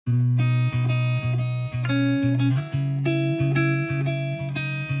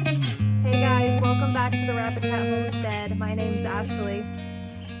back to the Rabbitat Homestead. My name's Ashley.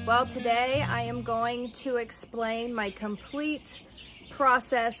 Well, today I am going to explain my complete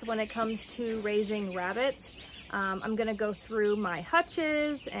process when it comes to raising rabbits. I'm going to go through my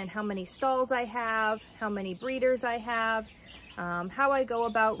hutches and how many stalls I have, how many breeders I have, how I go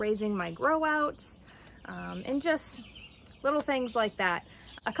about raising my grow outs, and just little things like that.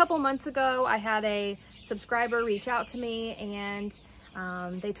 A couple months ago, I had a subscriber reach out to me and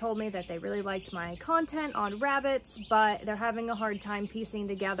they told me that they really liked my content on rabbits, but they're having a hard time piecing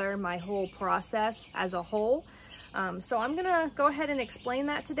together my whole process as a whole. So I'm gonna go ahead and explain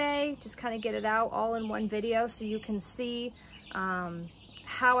that today, just kind of get it out all in one video so you can see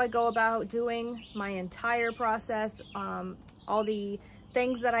how I go about doing my entire process, all the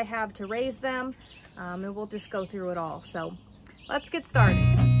things that I have to raise them, and we'll just go through it all. So let's get started.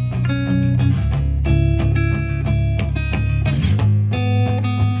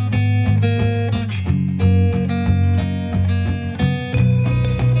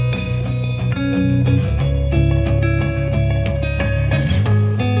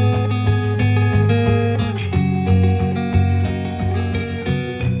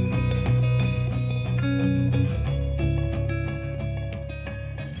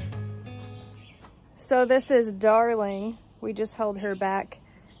 So this is Darling. We just held her back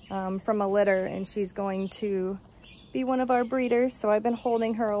from a litter and she's going to be one of our breeders. So I've been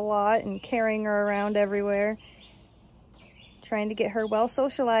holding her a lot and carrying her around everywhere, trying to get her well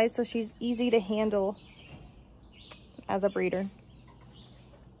socialized so she's easy to handle as a breeder.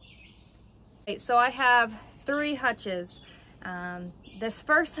 Okay, so I have 3 hutches. This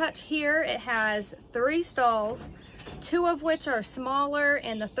first hutch here, it has 3 stalls, 2 of which are smaller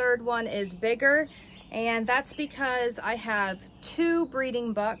and the third one is bigger. And that's because I have 2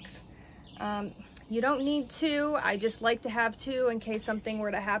 breeding bucks. You don't need 2, I just like to have 2 in case something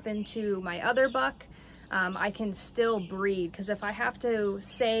were to happen to my other buck. I can still breed, because if I have to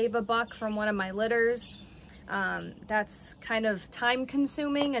save a buck from one of my litters, that's kind of time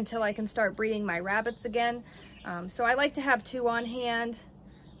consuming until I can start breeding my rabbits again. So I like to have 2 on hand.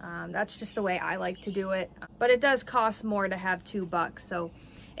 That's just the way I like to do it. But it does cost more to have 2 bucks, so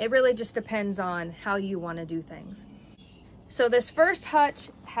it really just depends on how you want to do things. So this first hutch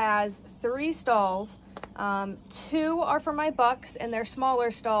has 3 stalls. 2 are for my bucks and they're smaller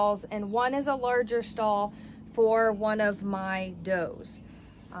stalls, and 1 is a larger stall for one of my does.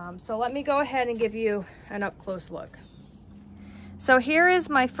 So let me go ahead and give you an up close look. So here is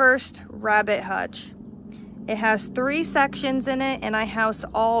my first rabbit hutch. It has 3 sections in it and I house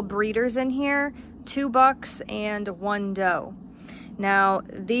all breeders in here, 2 bucks and 1 doe. Now,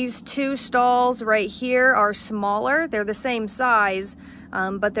 these 2 stalls right here are smaller. They're the same size,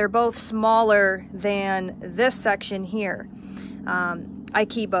 but they're both smaller than this section here. I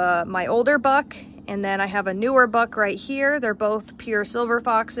keep my older buck, and then I have a newer buck right here. They're both pure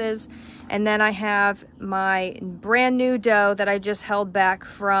Silverfoxes. And then I have my brand new doe that I just held back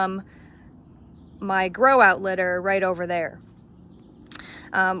from my grow out litter right over there.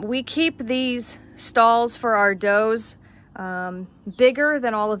 We keep these stalls for our does bigger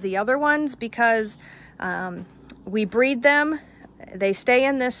than all of the other ones because we breed them, they stay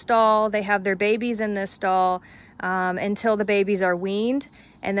in this stall, they have their babies in this stall until the babies are weaned,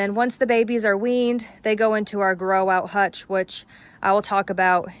 and then once the babies are weaned they go into our grow out hutch, which I will talk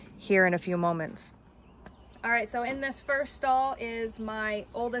about here in a few moments. Alright, so in this first stall is my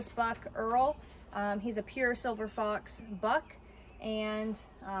oldest buck, Earl. He's a pure Silverfox buck, and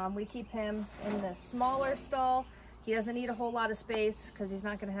we keep him in this smaller stall. He doesn't need a whole lot of space because he's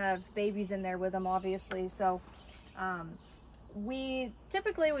not going to have babies in there with him, obviously. So we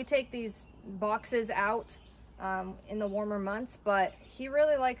take these boxes out in the warmer months, but he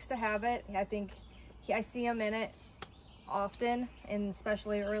really likes to have it. I think I see him in it often, and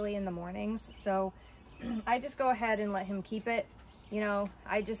especially early in the mornings. So I just go ahead and let him keep it. You know,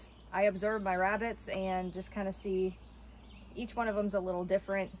 I observe my rabbits and just kind of see each one of them's a little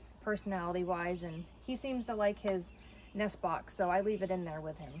different personality wise, and he seems to like his nest box, so I leave it in there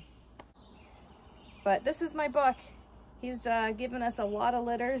with him. But this is my buck. He's given us a lot of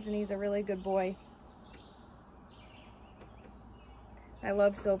litters and he's a really good boy. I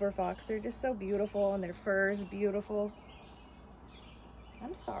love Silverfox. They're just so beautiful and their fur is beautiful.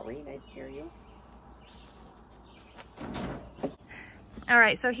 I'm sorry, did I scare you?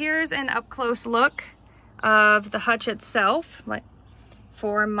 Alright, so here's an up close look of the hutch itself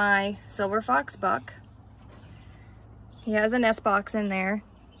for my Silverfox buck. He has a nest box in there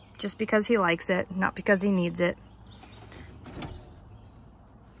just because he likes it, not because he needs it.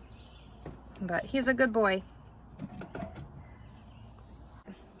 But he's a good boy.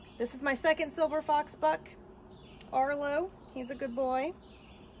 This is my second Silverfox buck, Arlo. He's a good boy.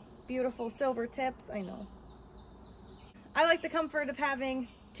 Beautiful silver tips, I know. I like the comfort of having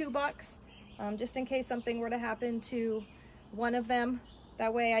 2 bucks, just in case something were to happen to one of them.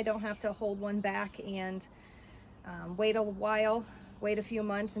 That way I don't have to hold one back and wait a while, wait a few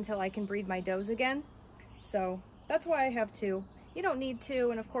months until I can breed my does again. So that's why I have 2. You don't need 2,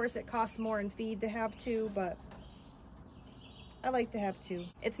 and of course it costs more in feed to have 2, but I like to have 2.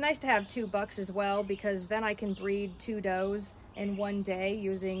 It's nice to have 2 bucks as well, because then I can breed 2 does in one day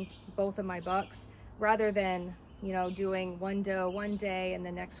using both of my bucks, rather than, you know, doing 1 doe one day and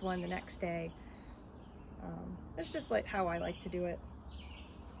the next one the next day. That's just like how I like to do it.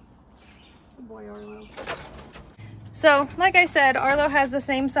 Good boy, Arlo. So, like I said, Arlo has the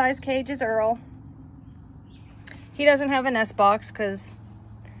same size cage as Earl. He doesn't have a nest box because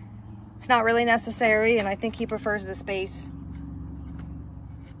it's not really necessary, and I think he prefers the space.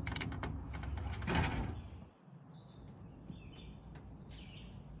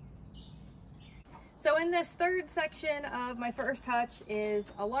 So in this third section of my first hutch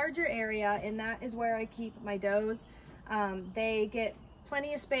is a larger area, and that is where I keep my does. They get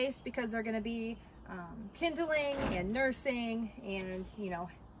plenty of space because they're going to be kindling and nursing and, you know,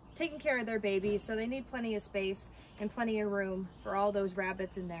 taking care of their babies. So they need plenty of space and plenty of room for all those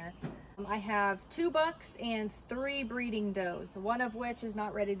rabbits in there. I have 2 bucks and 3 breeding does, one of which is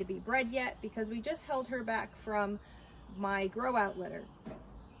not ready to be bred yet because we just held her back from my grow out litter.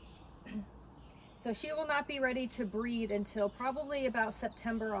 So she will not be ready to breed until probably about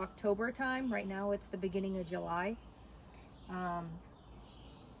September, October time. Right now it's the beginning of July.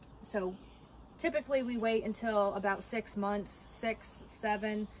 So typically we wait until about 6 months, 6,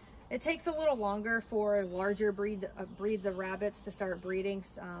 7. It takes a little longer for larger breeds of rabbits to start breeding.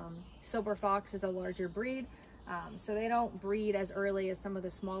 Silverfox is a larger breed, so they don't breed as early as some of the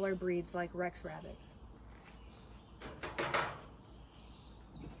smaller breeds like Rex rabbits.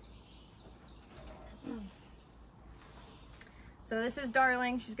 So this is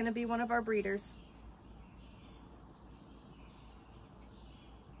Darling. She's going to be one of our breeders.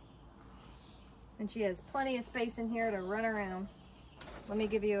 And she has plenty of space in here to run around. Let me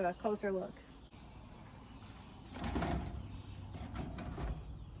give you a closer look.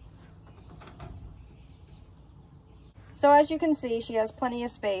 So as you can see, she has plenty of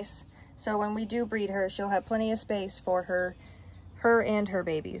space. So when we do breed her, she'll have plenty of space for her and her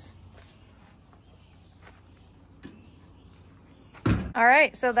babies. All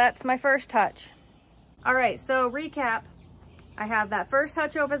right, so that's my first hutch. All right, so recap. I have that first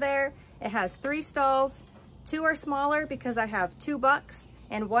hutch over there. It has 3 stalls. 2 are smaller because I have 2 bucks,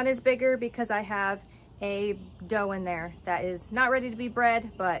 and 1 is bigger because I have a doe in there that is not ready to be bred,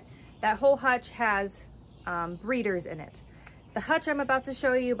 but that whole hutch has breeders in it. The hutch I'm about to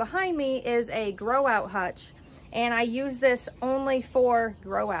show you behind me is a grow out hutch, and I use this only for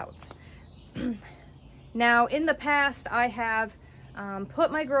grow outs. Now, in the past, I have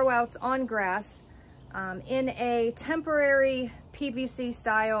put my grow outs on grass in a temporary PVC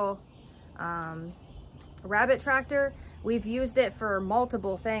style rabbit tractor. We've used it for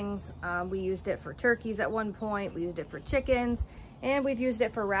multiple things. We used it for turkeys at one point, we used it for chickens, and we've used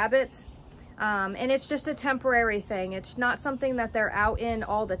it for rabbits. And it's just a temporary thing. It's not something that they're out in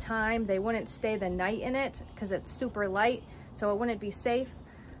all the time. They wouldn't stay the night in it because it's super light, so it wouldn't be safe.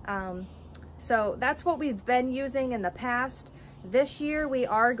 So that's what we've been using in the past. This year we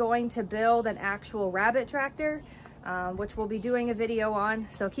are going to build an actual rabbit tractor, which we'll be doing a video on,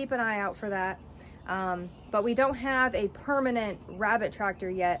 so keep an eye out for that. But we don't have a permanent rabbit tractor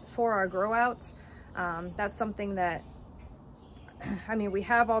yet for our grow outs. That's something that, I mean, we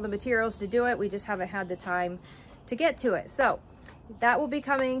have all the materials to do it, we just haven't had the time to get to it. So that will be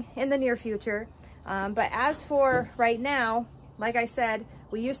coming in the near future. But as for right now, like I said,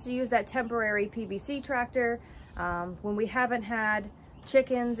 we used to use that temporary PVC tractor. When we haven't had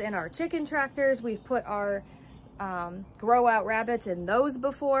chickens in our chicken tractors, we've put our grow out rabbits in those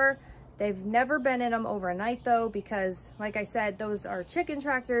before. They've never been in them overnight though, because like I said, those are chicken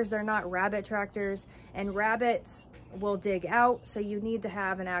tractors, they're not rabbit tractors, and rabbits will dig out, so you need to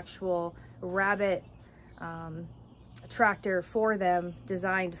have an actual rabbit tractor for them,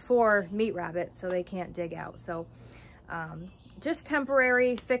 designed for meat rabbits so they can't dig out. So just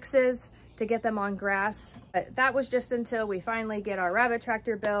temporary fixes to get them on grass. But that was just until we finally get our rabbit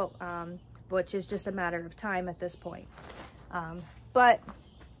tractor built, which is just a matter of time at this point. But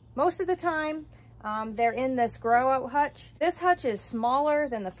most of the time, they're in this grow out hutch. This hutch is smaller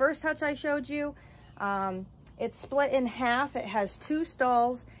than the first hutch I showed you. It's split in half. It has 2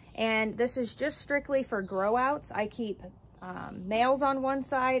 stalls, and this is just strictly for grow outs. I keep males on one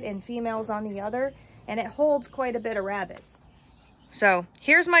side and females on the other, and it holds quite a bit of rabbits. So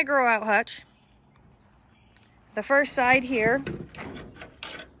here's my grow out hutch. The first side here,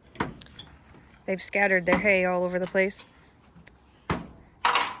 they've scattered their hay all over the place.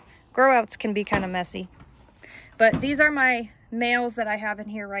 Grow outs can be kind of messy, but these are my males that I have in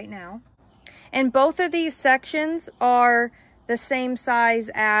here right now. And both of these sections are the same size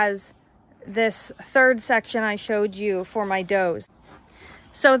as this third section I showed you for my does.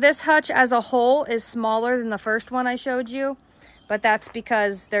 So this hutch as a whole is smaller than the first one I showed you, but that's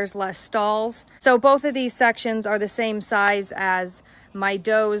because there's less stalls. So both of these sections are the same size as my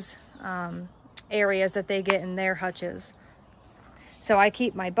does areas that they get in their hutches. So I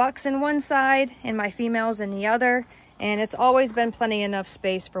keep my bucks in one side and my females in the other, and it's always been plenty enough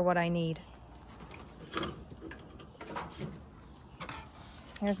space for what I need.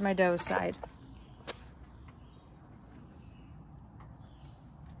 Here's my does side.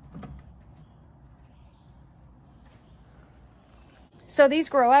 So these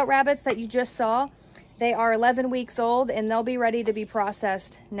grow out rabbits that you just saw, they are 11 weeks old and they'll be ready to be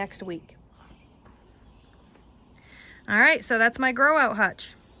processed next week. All right, so that's my grow out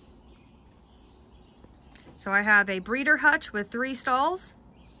hutch. So I have a breeder hutch with 3 stalls.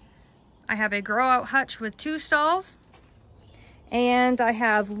 I have a grow out hutch with 2 stalls. And I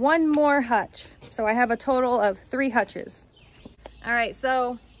have 1 more hutch. So I have a total of 3 hutches. All right,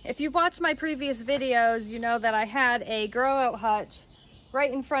 so if you've watched my previous videos, you know that I had a grow out hutch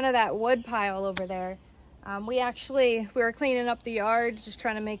right in front of that wood pile over there. We were cleaning up the yard, just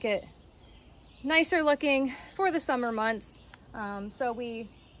trying to make it nicer looking for the summer months. So we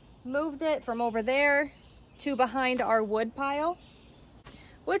moved it from over there to behind our wood pile,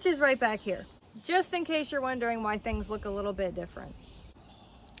 which is right back here, just in case you're wondering why things look a little bit different.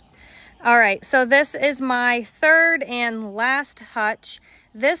 All right, so this is my third and last hutch.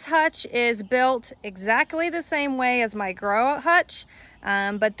 This hutch is built exactly the same way as my grow out hutch,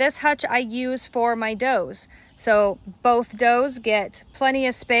 but this hutch I use for my does. So both does get plenty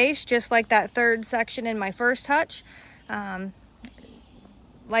of space, just like that third section in my first hutch.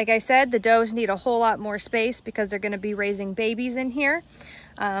 Like I said, the does need a whole lot more space because they're going to be raising babies in here.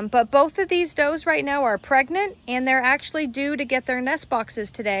 But both of these does right now are pregnant, and they're actually due to get their nest boxes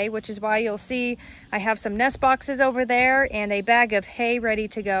today, which is why you'll see I have some nest boxes over there and a bag of hay ready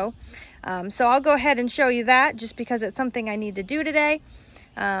to go. So I'll go ahead and show you that just because it's something I need to do today.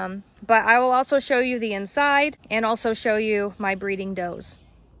 But I will also show you the inside and also show you my breeding does.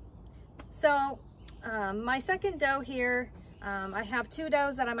 So my second doe here, I have 2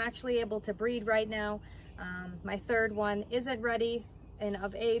 does that I'm actually able to breed right now. My third one isn't ready and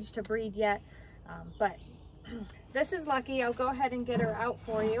of age to breed yet, but this is Lucky. I'll go ahead and get her out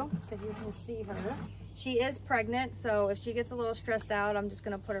for you so you can see her. She is pregnant, so if she gets a little stressed out, I'm just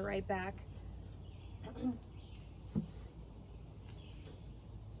going to put her right back.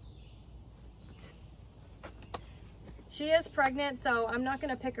 She is pregnant, so I'm not going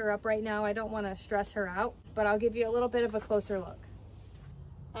to pick her up right now. I don't want to stress her out, but I'll give you a little bit of a closer look.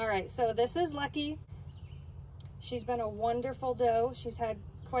 All right, so this is Lucky. She's been a wonderful doe. She's had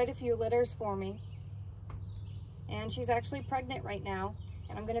quite a few litters for me. And she's actually pregnant right now,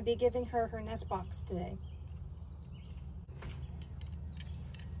 and I'm going to be giving her her nest box today.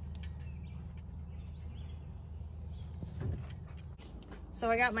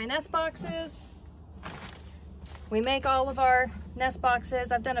 So I got my nest boxes. We make all of our nest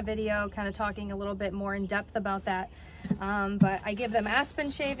boxes. I've done a video kind of talking a little bit more in depth about that. But I give them aspen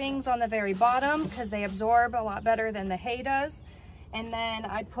shavings on the very bottom because they absorb a lot better than the hay does. And then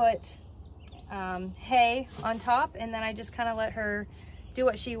I put hay on top, and then I just kind of let her do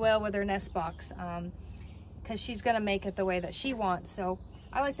what she will with her nest box because she's gonna make it the way that she wants. So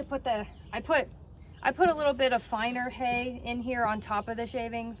I like to put I put a little bit of finer hay in here on top of the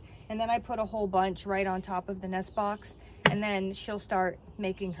shavings, and then I put a whole bunch right on top of the nest box, and then she'll start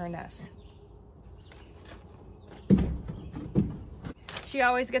making her nest. She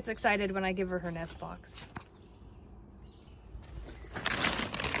always gets excited when I give her her nest box.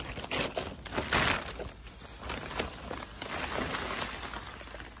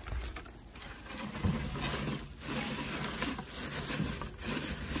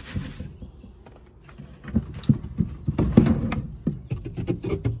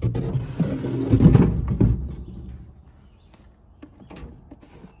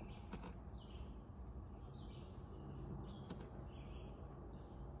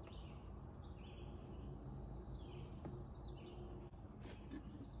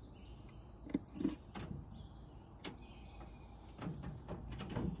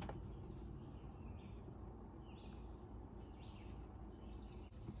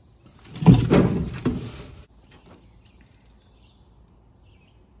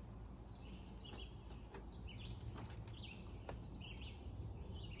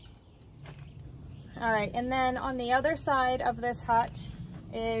 All right, and then on the other side of this hutch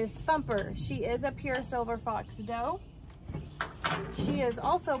is Thumper. She is a pure Silverfox doe. She is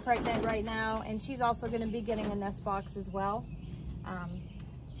also pregnant right now, and she's also going to be getting a nest box as well.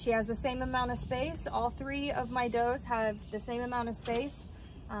 She has the same amount of space. All three of my does have the same amount of space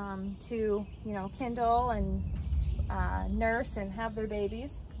to, you know, kindle and nurse and have their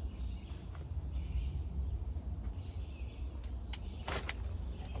babies.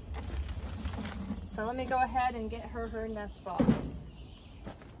 So let me go ahead and get her nest box.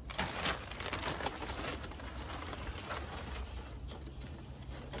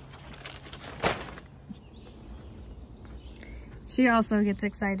 She also gets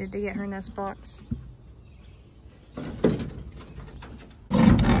excited to get her nest box.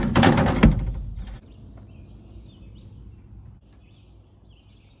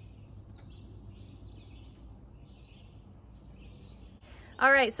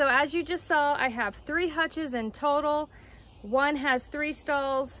 All right, so as you just saw, I have 3 hutches in total. One has 3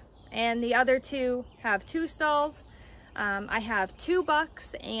 stalls and the other 2 have 2 stalls. I have 2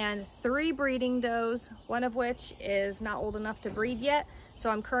 bucks and 3 breeding does, one of which is not old enough to breed yet,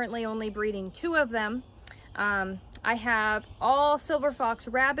 so I'm currently only breeding 2 of them. I have all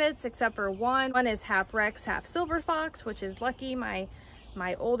Silverfox rabbits except for one. One is half Rex, half Silverfox, which is Lucky, my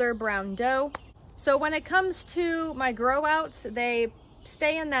older brown doe. So when it comes to my grow outs, they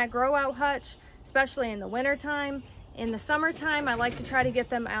stay in that grow out hutch, especially in the winter time. In the summertime, I like to try to get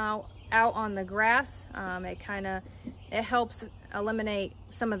them out on the grass. It helps eliminate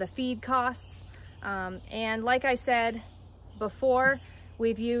some of the feed costs. And like I said before,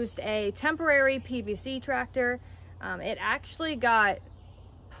 we've used a temporary PVC tractor. It actually got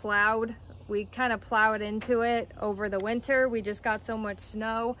plowed. We kind of plowed into it over the winter. We just got so much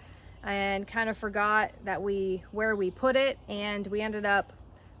snow and kind of forgot that where we put it, and we ended up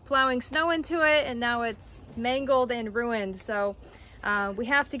plowing snow into it, and now it's mangled and ruined. So we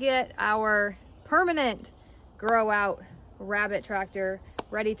have to get our permanent grow out rabbit tractor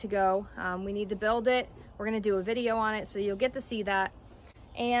ready to go. We need to build it. We're going to do a video on it, so you'll get to see that.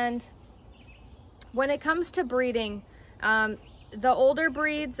 And when it comes to breeding, the older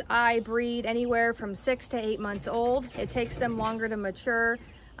breeds I breed anywhere from 6 to 8 months old. It takes them longer to mature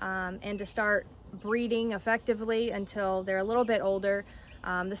and to start breeding effectively until they're a little bit older.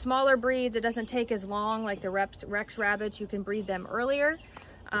 The smaller breeds, it doesn't take as long, like the Rex rabbits. You can breed them earlier.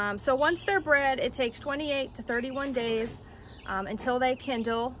 So once they're bred, it takes 28 to 31 days until they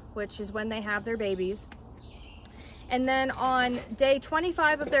kindle, which is when they have their babies. And then on day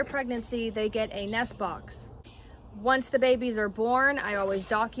 25 of their pregnancy, they get a nest box. Once the babies are born, I always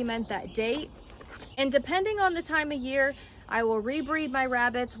document that date. And depending on the time of year, I will rebreed my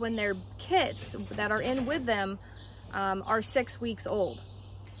rabbits when their kits that are in with them are 6 weeks old.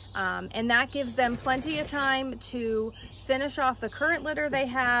 And that gives them plenty of time to finish off the current litter they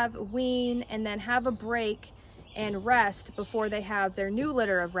have, wean, and then have a break and rest before they have their new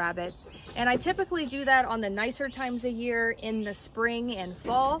litter of rabbits. And I typically do that on the nicer times of year in the spring and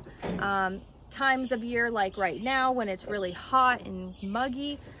fall. Times of year like right now when it's really hot and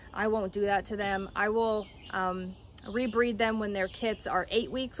muggy, I won't do that to them. I will rebreed them when their kits are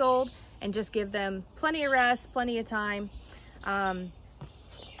 8 weeks old and just give them plenty of rest, plenty of time.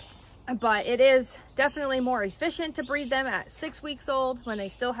 But it is definitely more efficient to breed them at 6 weeks old when they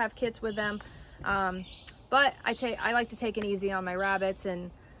still have kits with them. But I like to take it easy on my rabbits, and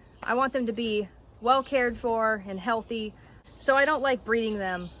I want them to be well cared for and healthy. So I don't like breeding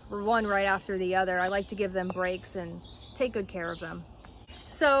them one right after the other. I like to give them breaks and take good care of them.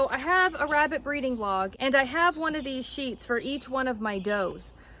 So I have a rabbit breeding log, and I have one of these sheets for each one of my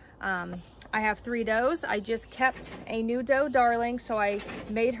does. I have 3 does. I just kept a new doe darling, so I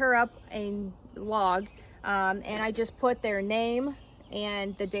made her up a log, and I just put their name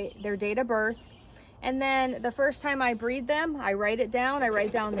and their date of birth. And then the first time I breed them, I write it down. I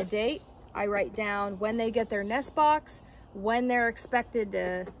write down the date. I write down when they get their nest box, when they're expected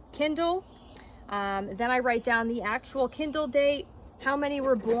to kindle. Then I write down the actual kindle date, how many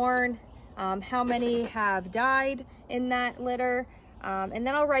were born, how many have died in that litter. And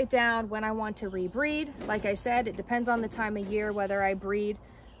then I'll write down when I want to rebreed. Like I said, it depends on the time of year whether I breed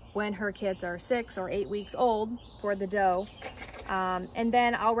when her kids are 6 or 8 weeks old for the doe. And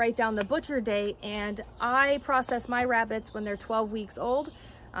then I'll write down the butcher date, and I process my rabbits when they're 12 weeks old.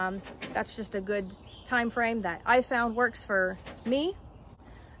 That's just a good time frame that I found works for me.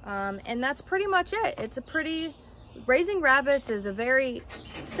 And that's pretty much it. Raising rabbits is a very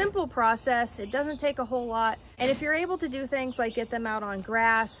simple process. It doesn't take a whole lot. And if you're able to do things like get them out on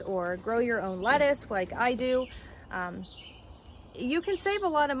grass or grow your own lettuce like I do, you can save a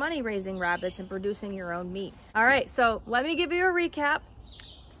lot of money raising rabbits and producing your own meat. All right, so let me give you a recap.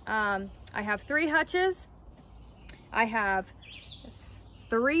 I have 3 hutches, I have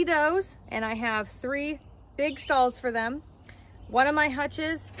 3 does, and I have 3 big stalls for them. One of my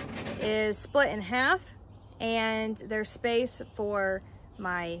hutches is split in half, and there's space for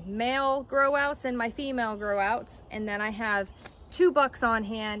my male grow outs and my female grow outs. And then I have 2 bucks on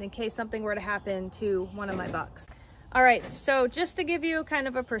hand in case something were to happen to one of my bucks. All right, so just to give you kind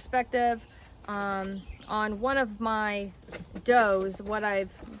of a perspective on one of my does, what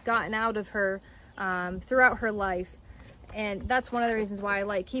I've gotten out of her throughout her life. And that's one of the reasons why I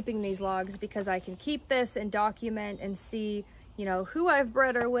like keeping these logs, because I can keep this and document and see, you know, who I've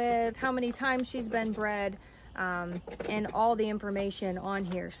bred her with, how many times she's been bred, and all the information on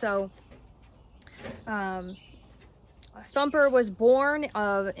here. So Thumper was born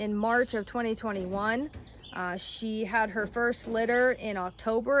in March of 2021. She had her first litter in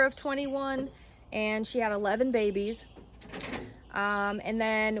October of 21, and she had 11 babies. And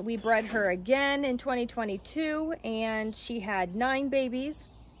then we bred her again in 2022, and she had 9 babies.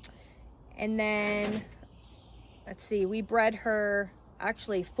 And then, let's see, we bred her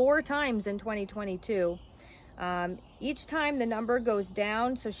actually 4 times in 2022. Each time the number goes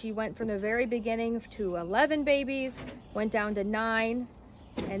down, so she went from the very beginning to 11 babies, went down to 9,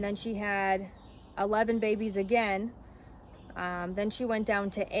 and then she had 11 babies again. Then she went down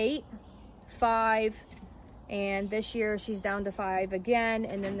to 8, 5, and this year she's down to 5 again.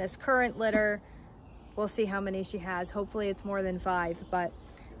 And then this current litter, we'll see how many she has. Hopefully it's more than 5, but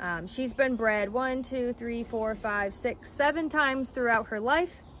she's been bred 1, 2, 3, 4, 5, 6, 7 times throughout her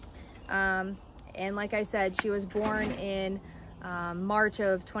life. And like I said, she was born in March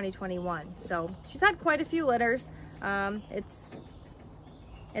of 2021. So she's had quite a few litters.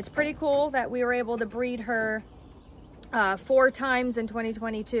 It's pretty cool that we were able to breed her 4 times in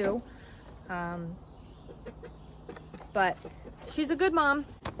 2022. But she's a good mom.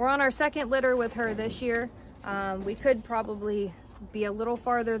 We're on our 2nd litter with her this year. We could probably be a little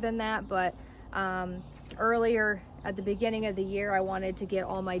farther than that, but earlier at the beginning of the year, I wanted to get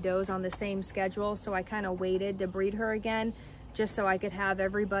all my does on the same schedule, so I kind of waited to breed her again, just so I could have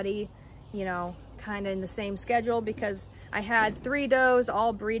everybody, you know, kind of in the same schedule, because I had 3 does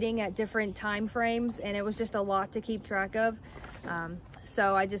all breeding at different time frames, and it was just a lot to keep track of.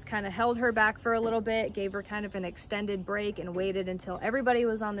 So I just kind of held her back for a little bit, gave her kind of an extended break, and waited until everybody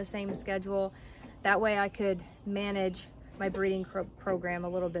was on the same schedule. That way I could manage my breeding program a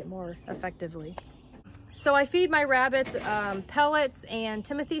little bit more effectively. So I feed my rabbits pellets and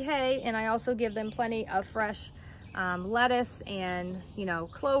Timothy hay, and I also give them plenty of fresh lettuce and, you know,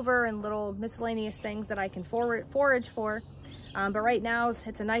 clover and little miscellaneous things that I can forage for. But right now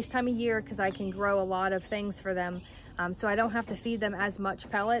it's a nice time of year because I can grow a lot of things for them, so I don't have to feed them as much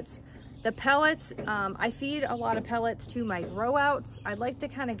pellets. The pellets, I feed a lot of pellets to my grow outs. I'd like to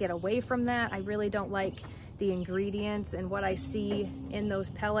kind of get away from that. I really don't like the ingredients and what I see in those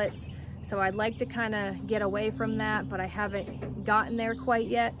pellets. So I'd like to kind of get away from that, but I haven't gotten there quite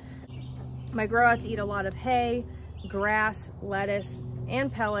yet. My grow outs eat a lot of hay, grass, lettuce,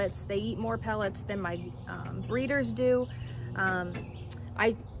 and pellets. They eat more pellets than my breeders do.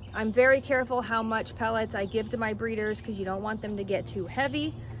 I'm very careful how much pellets I give to my breeders because you don't want them to get too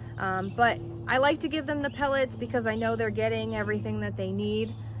heavy. But I like to give them the pellets because I know they're getting everything that they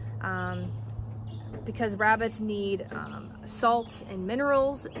need. Because rabbits need salt and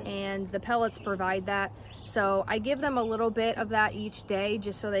minerals, and the pellets provide that. So I give them a little bit of that each day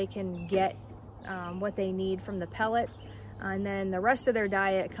just so they can get what they need from the pellets. And then the rest of their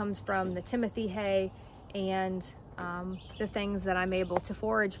diet comes from the Timothy hay and the things that I'm able to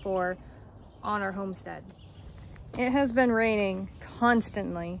forage for on our homestead. It has been raining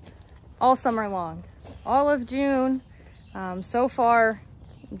constantly all summer long. All of June, so far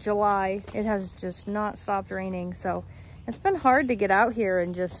July, it has just not stopped raining. So it's been hard to get out here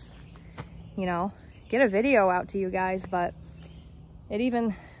and just, you know, get a video out to you guys, but it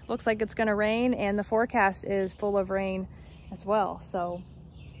even looks like it's gonna rain, and the forecast is full of rain as well. So,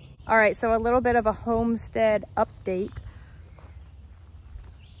 all right, so a little bit of a homestead update.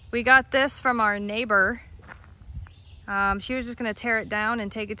 We got this from our neighbor. She was just gonna tear it down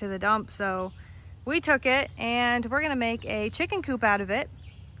and take it to the dump, so we took it and we're gonna make a chicken coop out of it.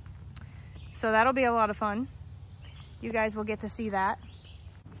 So that'll be a lot of fun. You guys will get to see that.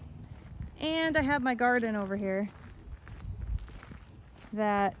 And I have my garden over here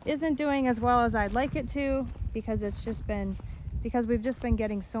that isn't doing as well as I'd like it to because we've just been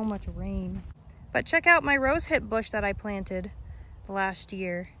getting so much rain. But check out my rose hip bush that I planted last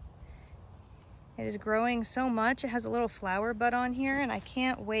year. It is growing so much. It has a little flower bud on here, and I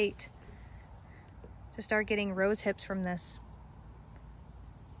can't wait to start getting rose hips from this.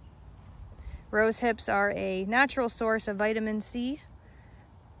 Rose hips are a natural source of vitamin C,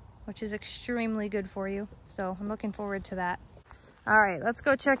 which is extremely good for you. So I'm looking forward to that. All right, let's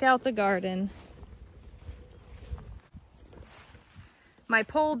go check out the garden. My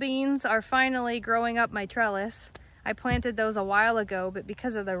pole beans are finally growing up my trellis. I planted those a while ago, but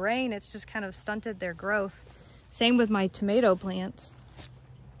because of the rain, it's just kind of stunted their growth. Same with my tomato plants.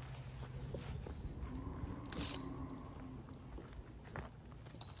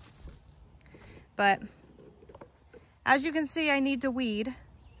 But as you can see, I need to weed.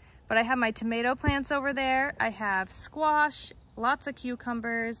 But I have my tomato plants over there. I have squash, lots of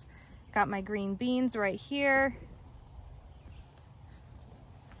cucumbers, got my green beans right here.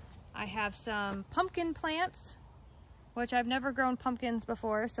 I have some pumpkin plants, which I've never grown pumpkins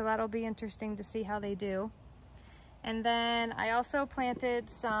before, so that'll be interesting to see how they do. And then I also planted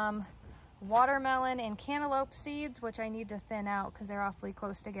some watermelon and cantaloupe seeds, which I need to thin out because they're awfully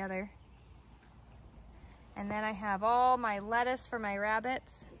close together. And then I have all my lettuce for my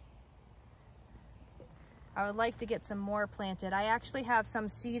rabbits. I would like to get some more planted. I actually have some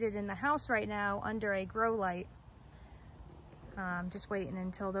seeded in the house right now under a grow light. Just waiting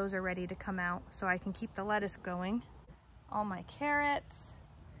until those are ready to come out so I can keep the lettuce going. All my carrots,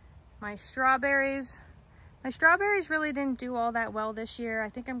 my strawberries. My strawberries really didn't do all that well this year. I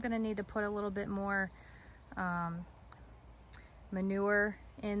think I'm gonna need to put a little bit more manure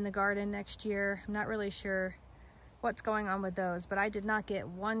in the garden next year. I'm not really sure what's going on with those, but I did not get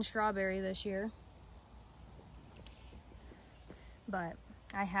one strawberry this year. But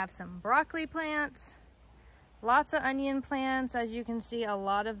I have some broccoli plants, lots of onion plants. As you can see, a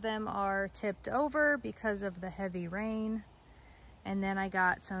lot of them are tipped over because of the heavy rain. And then I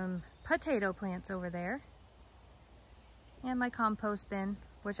got some potato plants over there. And my compost bin,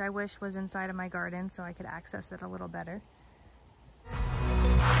 which I wish was inside of my garden so I could access it a little better.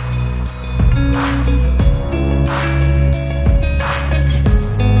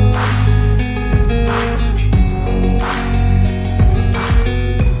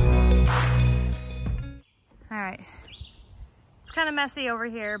 Kind of messy over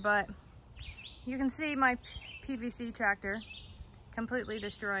here, but you can see my PVC tractor completely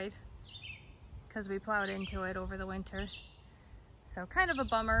destroyed because we plowed into it over the winter. So kind of a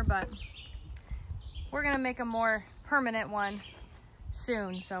bummer, but we're gonna make a more permanent one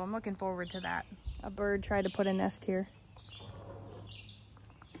soon, so I'm looking forward to that. A bird tried to put a nest here.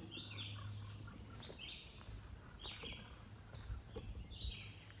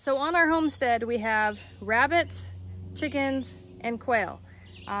 So on our homestead we have rabbits, chickens, and quail.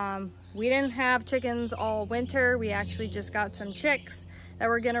 We didn't have chickens all winter. We actually just got some chicks that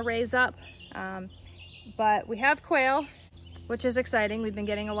we're gonna raise up. But we have quail, which is exciting. We've been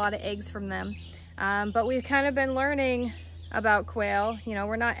getting a lot of eggs from them. But we've kind of been learning about quail. You know,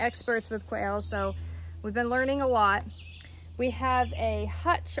 we're not experts with quail, so we've been learning a lot. We have a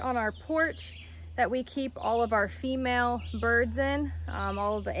hutch on our porch that we keep all of our female birds in,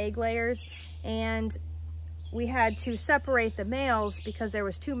 all of the egg layers. And we had to separate the males because there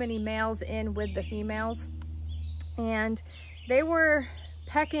was too many males in with the females. And they were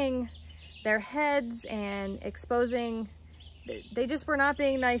pecking their heads and exposing, they just were not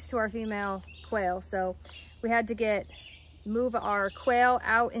being nice to our female quail. So we had to move our quail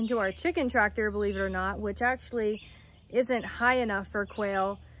out into our chicken tractor, believe it or not, which actually isn't high enough for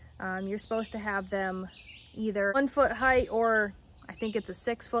quail. You're supposed to have them either 1 foot height or I think it's a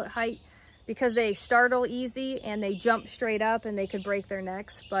 6 foot height, because they startle easy and they jump straight up and they could break their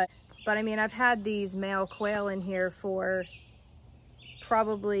necks. But I mean, I've had these male quail in here for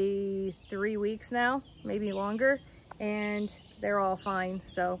probably 3 weeks now, maybe longer, and they're all fine.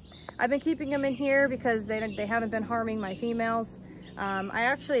 So I've been keeping them in here because they haven't been harming my females. I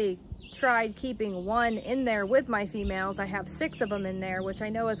actually tried keeping one in there with my females. I have 6 of them in there, which I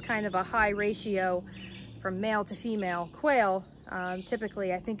know is kind of a high ratio from male to female quail.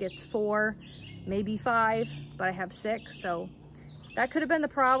 Typically I think it's 4, maybe 5, but I have 6, so that could have been the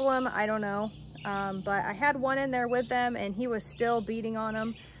problem. I don't know. But I had one in there with them and he was still beating on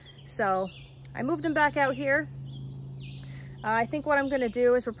them. So I moved him back out here. I think what I'm gonna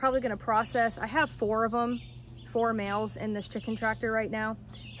do is we're probably gonna process, I have 4 of them, 4 males in this chicken tractor right now.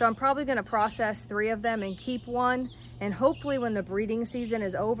 So I'm probably gonna process 3 of them and keep one. And hopefully when the breeding season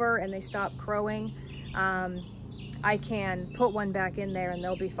is over and they stop crowing, I can put one back in there and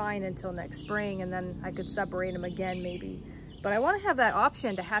they'll be fine until next spring, and then I could separate them again maybe. But I want to have that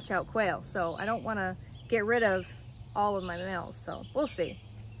option to hatch out quail, so I don't want to get rid of all of my males, so we'll see.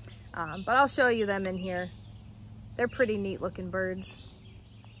 But I'll show you them in here. They're pretty neat looking birds.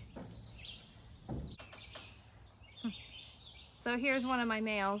 So here's one of my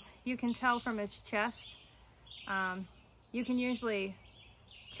males. You can tell from his chest. You can usually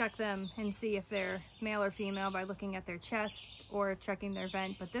check them and see if they're male or female by looking at their chest or checking their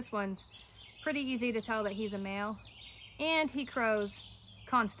vent, but this one's pretty easy to tell that he's a male, and he crows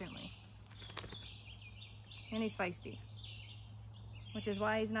constantly. And he's feisty, which is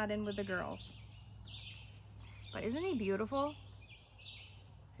why he's not in with the girls. But isn't he beautiful?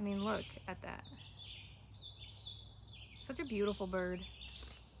 I mean, look at that. Such a beautiful bird.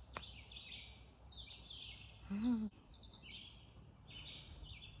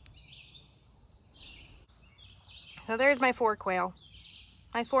 So there's my 4 quail,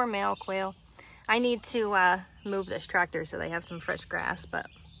 my 4 male quail. I need to move this tractor so they have some fresh grass, but.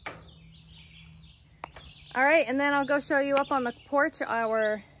 All right, and then I'll go show you up on the porch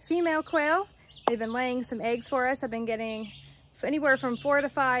our female quail. They've been laying some eggs for us. I've been getting anywhere from 4 to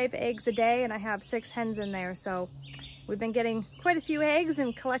 5 eggs a day, and I have 6 hens in there. So we've been getting quite a few eggs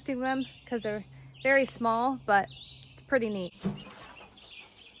and collecting them because they're very small, but it's pretty neat.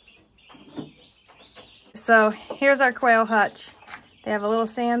 So here's our quail hutch. They have a little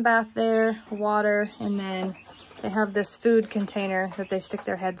sand bath there, water, and then they have this food container that they stick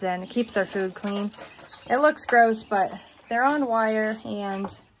their heads in. It keeps their food clean. It looks gross, but they're on wire,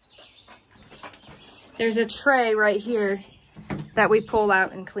 and there's a tray right here that we pull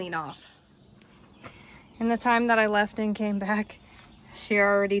out and clean off. In the time that I left and came back, she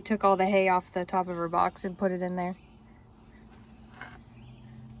already took all the hay off the top of her box and put it in there.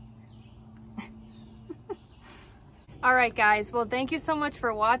 All right, guys, well, thank you so much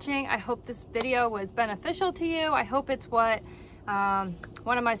for watching. I hope this video was beneficial to you. I hope it's what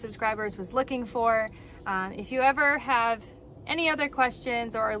one of my subscribers was looking for. If you ever have any other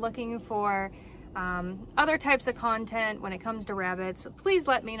questions or are looking for other types of content when it comes to rabbits, please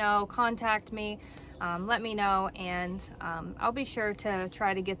let me know, contact me, let me know, and I'll be sure to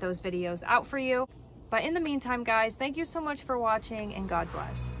try to get those videos out for you. But in the meantime, guys, thank you so much for watching, and God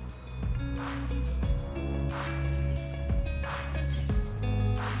bless.